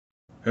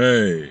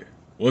Hey,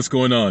 what's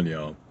going on,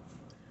 y'all?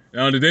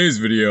 Now, in today's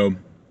video,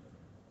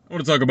 I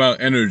want to talk about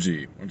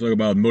energy. I want to talk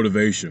about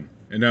motivation.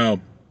 And now, a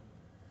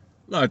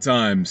lot of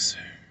times,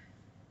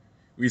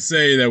 we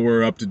say that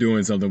we're up to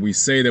doing something. We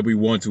say that we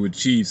want to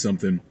achieve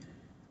something,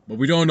 but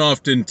we don't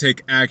often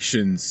take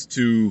actions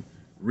to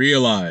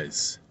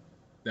realize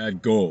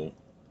that goal.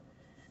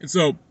 And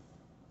so,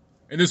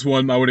 in this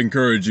one, I would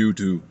encourage you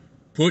to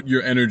put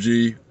your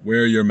energy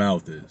where your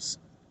mouth is.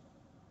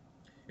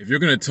 If you're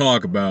going to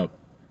talk about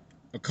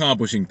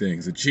accomplishing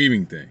things,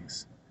 achieving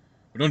things,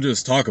 but don't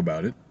just talk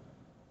about it.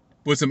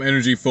 Put some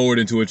energy forward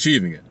into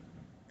achieving it.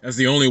 That's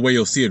the only way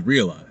you'll see it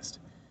realized.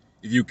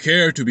 If you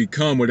care to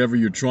become whatever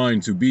you're trying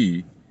to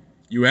be,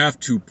 you have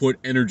to put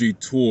energy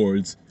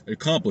towards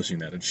accomplishing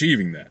that,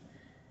 achieving that.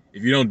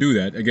 If you don't do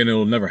that, again,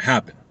 it'll never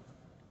happen.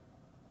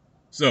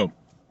 So,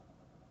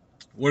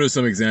 what are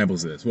some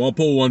examples of this? Well, I'll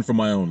pull one from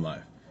my own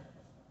life.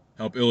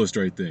 Help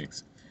illustrate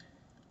things.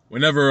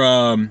 Whenever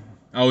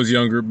I was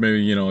younger,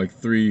 maybe, like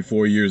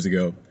 3-4 years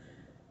ago,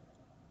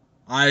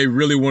 I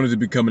really wanted to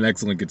become an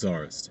excellent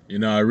guitarist.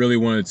 I really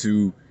wanted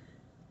to.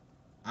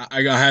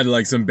 I had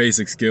like some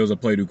basic skills. I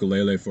played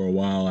ukulele for a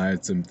while. I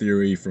had some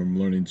theory from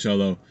learning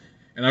cello,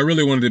 and I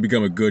really wanted to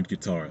become a good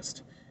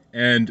guitarist.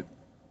 And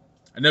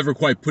I never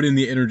quite put in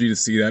the energy to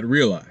see that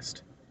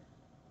realized.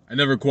 I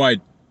never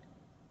quite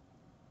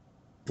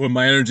put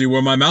my energy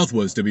where my mouth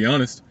was, to be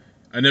honest.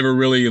 I never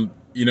really,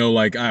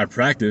 like I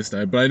practiced,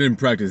 but I didn't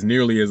practice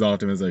nearly as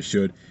often as I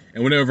should.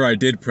 And whenever I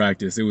did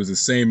practice, it was the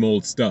same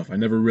old stuff. I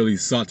never really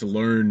sought to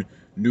learn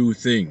new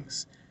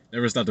things.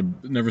 Never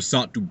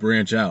sought to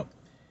branch out.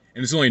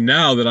 And it's only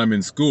now that I'm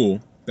in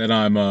school that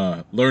I'm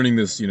learning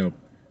this,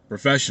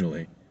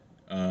 professionally.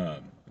 Now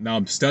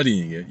I'm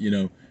studying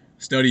it,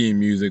 studying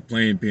music,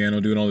 playing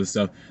piano, doing all this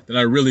stuff, that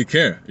I really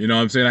care. You know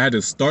what I'm saying? I had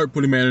to start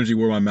putting my energy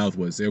where my mouth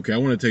was. Say, okay, I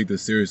want to take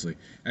this seriously.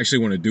 I actually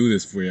want to do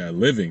this for a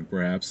living,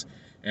 perhaps.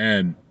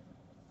 And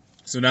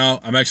so now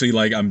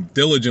I'm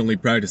diligently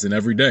practicing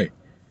every day.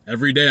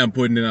 Every day I'm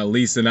putting in at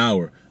least an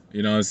hour.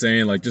 You know what I'm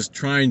saying? Like just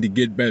trying to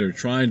get better,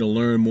 trying to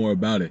learn more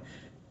about it.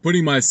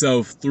 Putting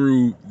myself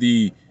through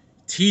the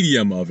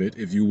tedium of it,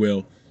 if you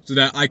will, so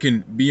that I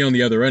can be on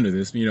the other end of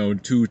this,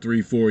 2,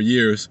 3, 4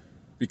 years,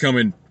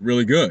 becoming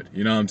really good.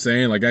 You know what I'm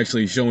saying? Like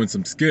actually showing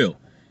some skill.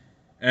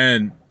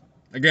 And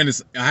again,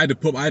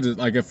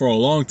 like for a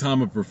long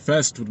time I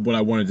professed what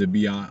I wanted to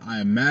be. I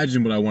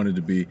imagined what I wanted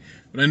to be,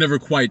 but I never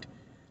quite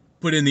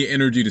put in the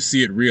energy to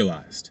see it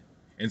realized.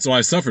 And so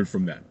I suffered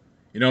from that.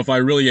 If I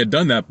really had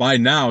done that by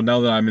now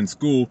that I'm in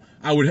school,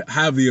 I would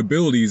have the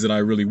abilities that I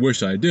really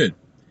wish I did.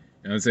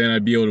 You know what I'm saying?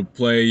 I'd be able to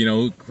play,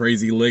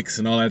 crazy licks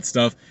and all that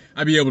stuff.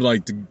 I'd be able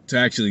to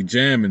actually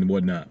jam and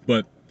whatnot.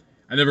 But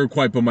I never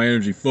quite put my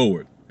energy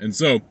forward. And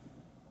so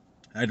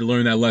I had to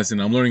learn that lesson.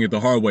 I'm learning it the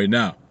hard way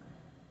now.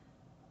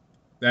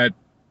 That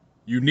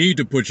you need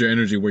to put your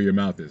energy where your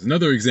mouth is.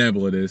 Another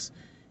example of this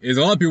is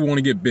a lot of people want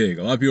to get big.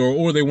 A lot of people,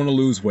 or they want to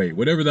lose weight,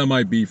 whatever that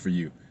might be for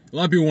you. A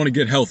lot of people want to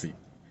get healthy.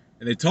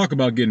 And they talk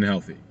about getting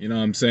healthy. You know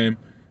what I'm saying?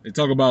 They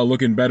talk about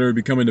looking better,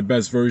 becoming the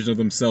best version of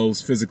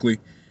themselves physically.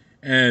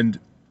 And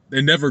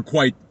they never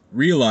quite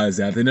realize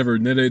that. They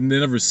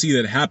never see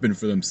that happen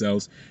for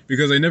themselves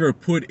because they never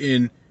put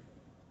in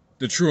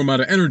the true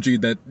amount of energy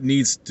that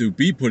needs to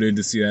be put in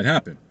to see that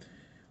happen.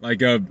 Like,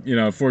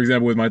 for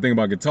example, with my thing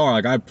about guitar,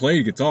 like I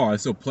played guitar, I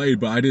still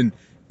played, but I didn't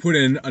put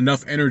in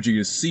enough energy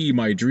to see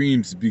my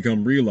dreams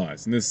become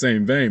realized. In this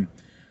same vein,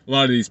 a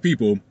lot of these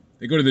people,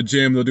 they go to the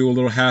gym, they'll do a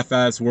little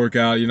half-ass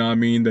workout, you know what I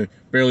mean? They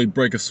barely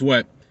break a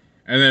sweat,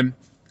 and then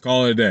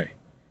call it a day.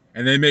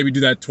 And then maybe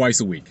do that twice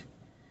a week.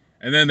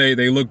 And then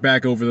they look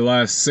back over the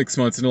last 6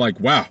 months and they're like,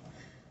 wow,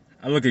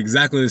 I look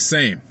exactly the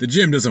same. The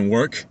gym doesn't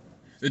work.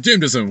 The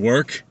gym doesn't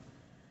work.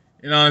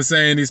 You know what I'm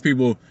saying? These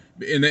people,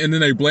 and then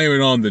they blame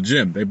it on the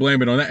gym. They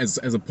blame it on that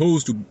as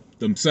opposed to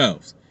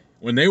themselves.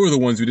 When they were the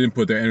ones who didn't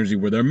put their energy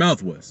where their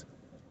mouth was.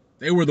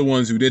 They were the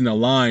ones who didn't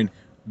align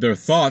their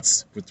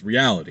thoughts with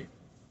reality.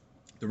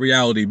 The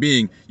reality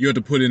being, you have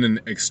to put in an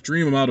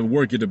extreme amount of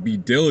work. You have to be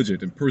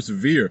diligent and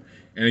persevere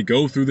and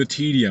go through the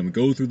tedium,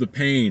 go through the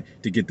pain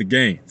to get the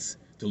gains,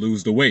 to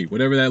lose the weight,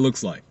 whatever that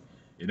looks like,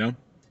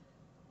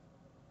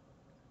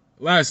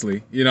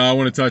 Lastly, I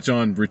want to touch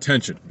on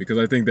retention because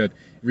I think that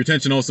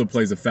retention also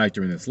plays a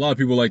factor in this. A lot of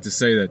people like to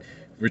say that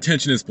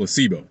retention is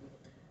placebo.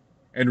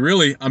 And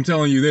really, I'm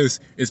telling you this,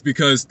 it's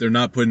because they're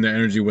not putting their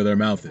energy where their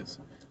mouth is.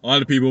 A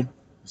lot of people,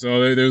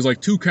 so there's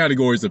like 2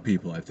 categories of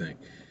people, I think.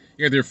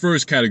 You got their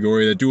first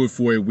category that do it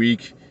for a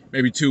week,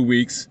 maybe 2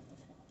 weeks,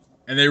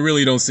 and they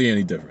really don't see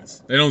any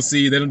difference. They're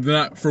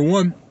not, for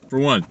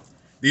one,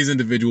 these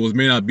individuals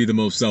may not be the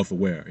most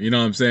self-aware. You know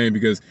what I'm saying?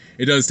 Because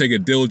it does take a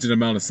diligent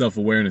amount of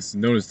self-awareness to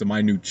notice the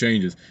minute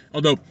changes.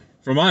 Although,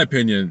 from my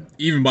opinion,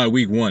 even by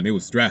week 1, it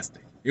was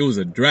drastic. It was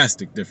a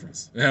drastic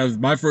difference.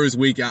 My first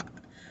week,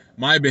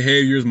 my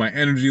behaviors, my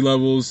energy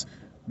levels,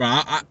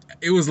 bro,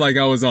 it was like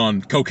I was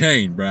on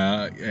cocaine,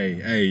 bro.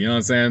 Hey, you know what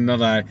I'm saying? Not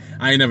that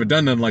I ain't never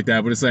done nothing like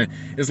that, but it's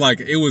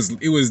like it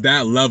was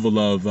that level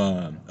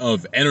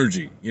of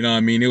energy. You know what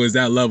I mean? It was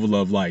that level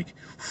of like,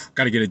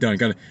 gotta get it done.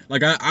 Gotta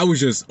like I was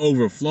just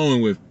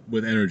overflowing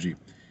with energy,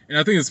 and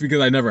I think it's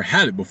because I never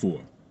had it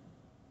before.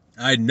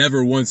 I had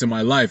never once in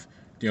my life,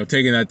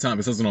 taken that time,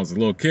 especially when I was a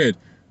little kid,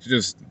 to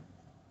just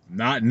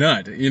not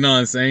nut. You know what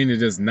I'm saying? To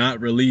just not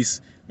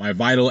release my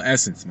vital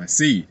essence, my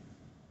seed.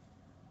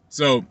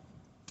 So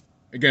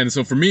again,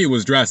 so for me it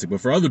was drastic, but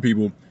for other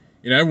people,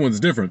 everyone's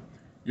different.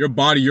 Your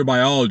body, your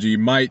biology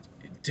might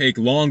take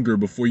longer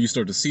before you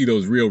start to see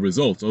those real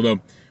results.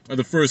 Although by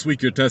the first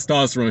week your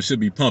testosterone should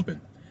be pumping.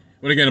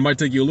 But again, it might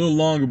take you a little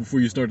longer before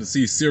you start to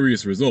see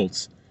serious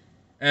results.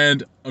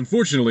 And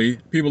unfortunately,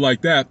 people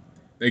like that,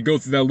 they go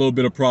through that little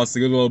bit of process, they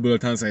go through a little bit of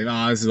time saying,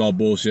 this is all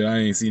bullshit, I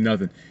ain't seen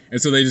nothing.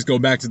 And so they just go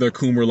back to their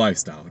Coomer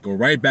lifestyle. Go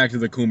right back to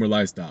the Coomer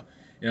lifestyle.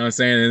 You know what I'm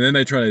saying? And then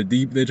they try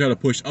to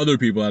push other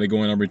people out of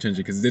going on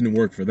retention because it didn't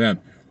work for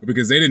them. Or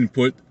because they didn't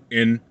put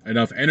in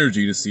enough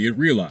energy to see it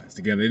realized.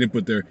 Again, they didn't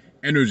put their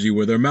energy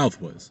where their mouth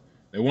was.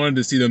 They wanted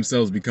to see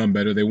themselves become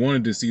better. They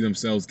wanted to see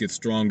themselves get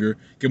stronger,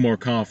 get more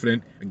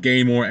confident,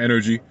 gain more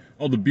energy.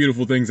 All the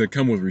beautiful things that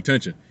come with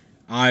retention.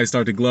 Eyes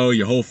start to glow,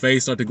 your whole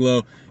face start to glow.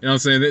 You know what I'm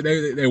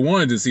saying? They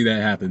wanted to see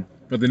that happen,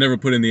 but they never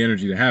put in the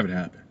energy to have it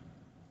happen.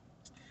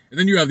 And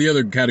then you have the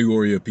other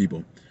category of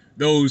people.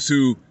 Those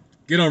who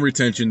get on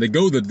retention, they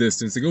go the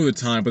distance, they go the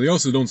time, but they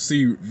also don't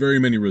see very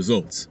many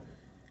results.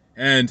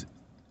 And,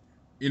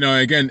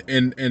 again,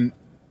 and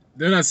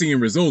they're not seeing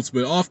results,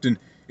 but often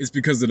it's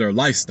because of their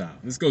lifestyle.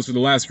 This goes for the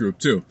last group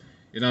too.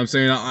 You know what I'm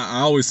saying?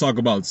 I always talk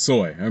about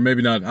soy, or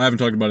maybe not, I haven't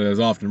talked about it as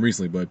often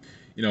recently, but,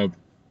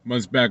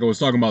 months back I was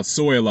talking about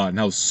soy a lot and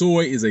how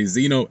soy is a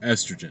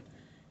xenoestrogen.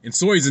 And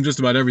soy is in just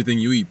about everything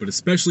you eat, but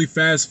especially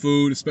fast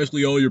food,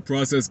 especially all your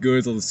processed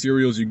goods, all the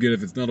cereals you get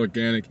if it's not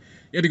organic.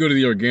 You have to go to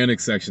the organic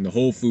section, the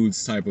Whole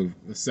Foods type of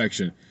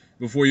section,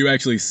 before you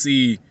actually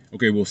see,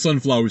 okay, well,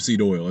 sunflower seed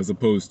oil as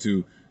opposed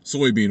to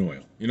soybean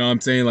oil. You know what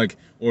I'm saying? Like,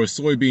 or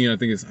soybean, I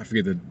think it's, I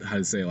forget how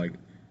to say it, like,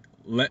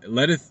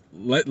 lettuce,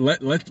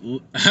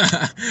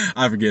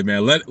 I forget,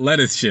 man,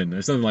 lettuce shin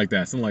or something like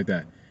that,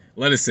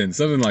 lettucin,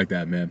 something like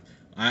that, man.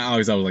 I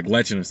always thought it was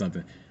like lechin or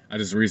something. I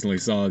just recently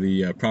saw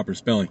the proper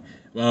spelling.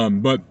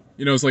 But,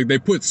 it's like they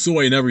put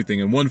soy in everything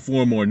in one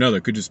form or another.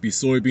 It could just be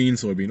soybean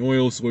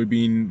oil,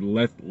 soybean,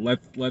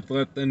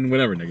 and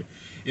whatever, nigga.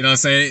 You know what I'm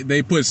saying?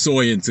 They put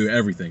soy into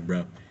everything,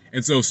 bro.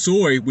 And so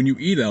soy, when you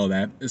eat all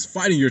that, is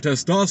fighting your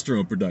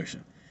testosterone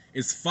production.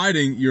 It's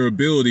fighting your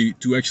ability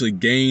to actually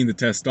gain the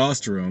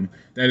testosterone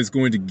that is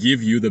going to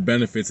give you the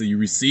benefits that you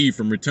receive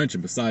from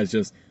retention, besides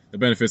just the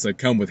benefits that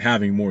come with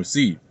having more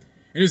seed.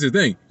 And here's the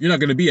thing, you're not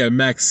going to be at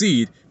max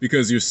seed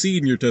because your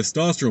seed and your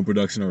testosterone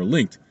production are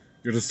linked.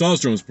 Your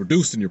testosterone is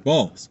produced in your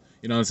balls.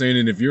 You know what I'm saying?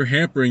 And if you're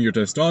hampering your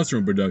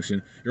testosterone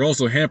production, you're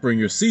also hampering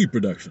your seed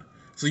production.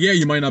 So yeah,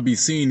 you might not be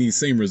seeing these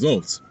same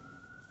results.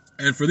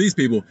 And for these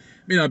people, it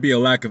may not be a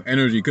lack of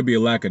energy, it could be a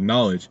lack of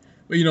knowledge.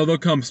 But they'll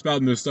come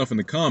spouting their stuff in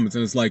the comments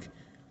and it's like,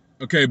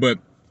 okay, but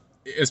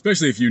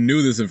especially if you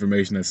knew this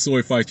information that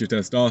soy fights your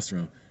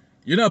testosterone,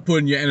 you're not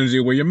putting your energy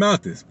where your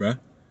mouth is, bruh.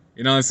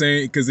 You know what I'm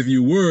saying? Because if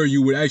you were,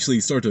 you would actually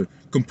start to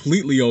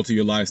completely alter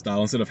your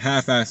lifestyle instead of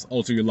half-ass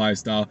alter your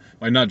lifestyle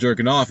by not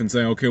jerking off and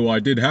saying, okay, well, I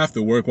did have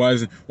to work. Why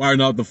are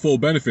not the full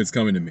benefits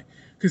coming to me?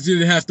 Because you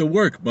didn't have to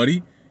work,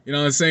 buddy. You know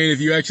what I'm saying?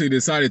 If you actually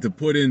decided to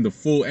put in the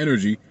full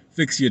energy,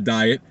 fix your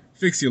diet,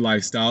 fix your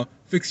lifestyle,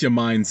 fix your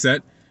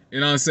mindset,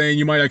 you know what I'm saying?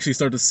 You might actually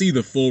start to see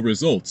the full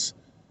results.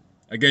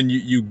 Again,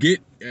 you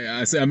get,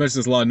 I mentioned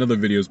this a lot in other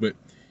videos, but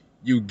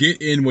you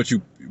get in what you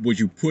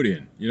put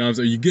in. You know what I'm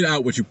saying? You get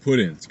out what you put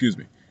in, excuse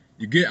me.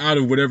 You get out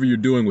of whatever you're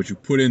doing what you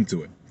put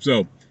into it.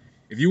 So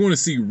if you want to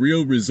see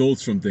real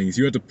results from things,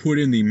 you have to put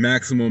in the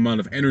maximum amount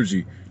of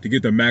energy to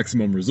get the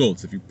maximum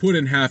results. If you put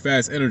in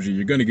half-ass energy,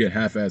 you're going to get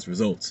half-ass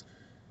results.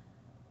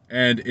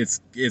 And it's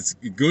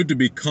good to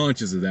be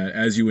conscious of that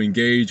as you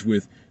engage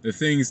with the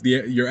things,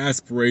 your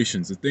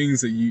aspirations, the things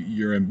that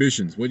your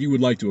ambitions, what you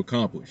would like to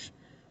accomplish.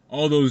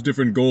 All those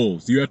different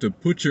goals. You have to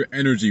put your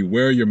energy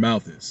where your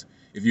mouth is.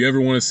 If you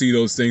ever want to see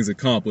those things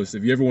accomplished,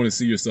 if you ever want to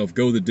see yourself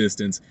go the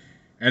distance,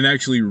 and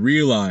actually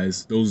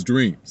realize those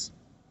dreams.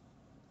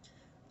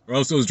 Or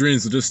else those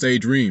dreams will just stay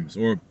dreams,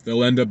 or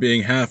they'll end up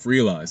being half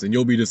realized, and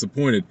you'll be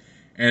disappointed,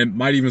 and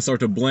might even start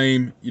to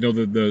blame,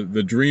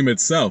 the dream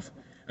itself,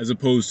 as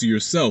opposed to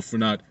yourself for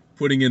not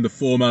putting in the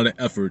full amount of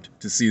effort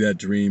to see that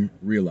dream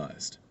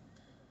realized.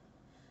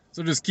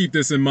 So just keep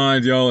this in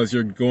mind, y'all, as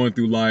you're going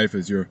through life,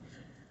 as you're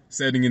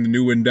setting into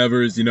new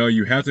endeavors.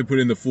 You have to put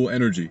in the full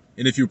energy.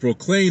 And if you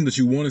proclaim that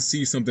you want to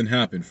see something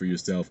happen for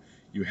yourself,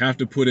 you have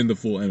to put in the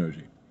full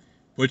energy.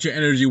 Put your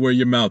energy where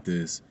your mouth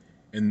is,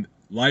 and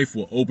life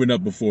will open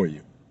up before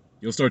you.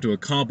 You'll start to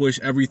accomplish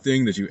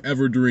everything that you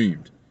ever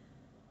dreamed.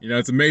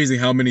 It's amazing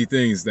how many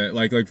things that,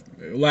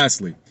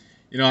 lastly,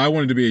 I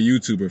wanted to be a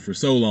YouTuber for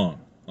so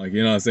long. Like,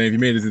 what I'm saying? If you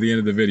made it to the end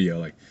of the video,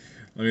 let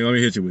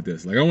me hit you with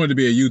this. Like, I wanted to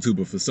be a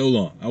YouTuber for so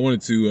long. I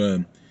wanted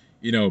to,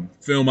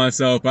 film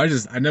myself, but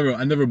I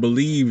never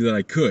believed that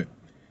I could.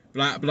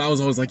 But I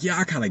was always like, yeah,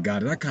 I kind of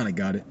got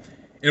it. And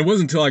it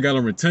wasn't until I got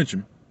on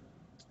retention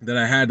that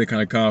I had the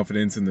kind of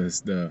confidence and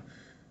the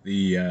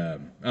I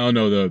don't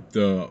know,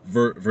 the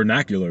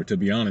vernacular, to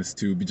be honest,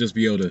 to just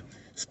be able to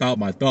spout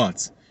my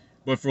thoughts.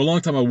 But for a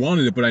long time I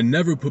wanted it, but I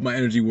never put my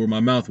energy where my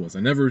mouth was. I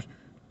never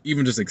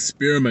even just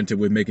experimented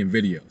with making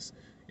videos.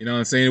 You know what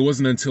I'm saying? It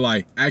wasn't until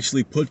I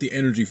actually put the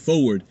energy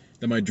forward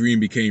that my dream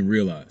became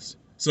realized.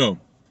 So,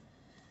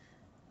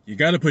 you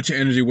gotta put your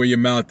energy where your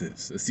mouth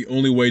is. That's the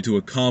only way to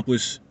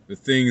accomplish the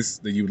things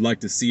that you would like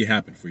to see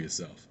happen for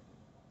yourself.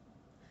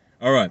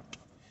 Alright.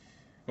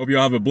 Hope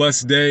y'all have a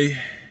blessed day.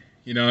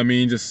 You know what I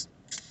mean? Just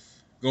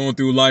going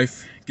through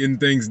life, getting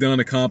things done,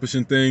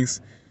 accomplishing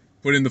things.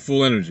 Put in the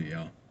full energy,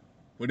 y'all.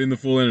 Put in the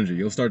full energy.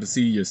 You'll start to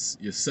see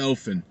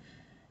yourself and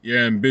your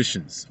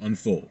ambitions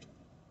unfold.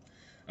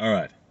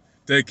 Alright.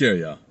 Take care,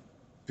 y'all.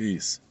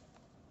 Peace.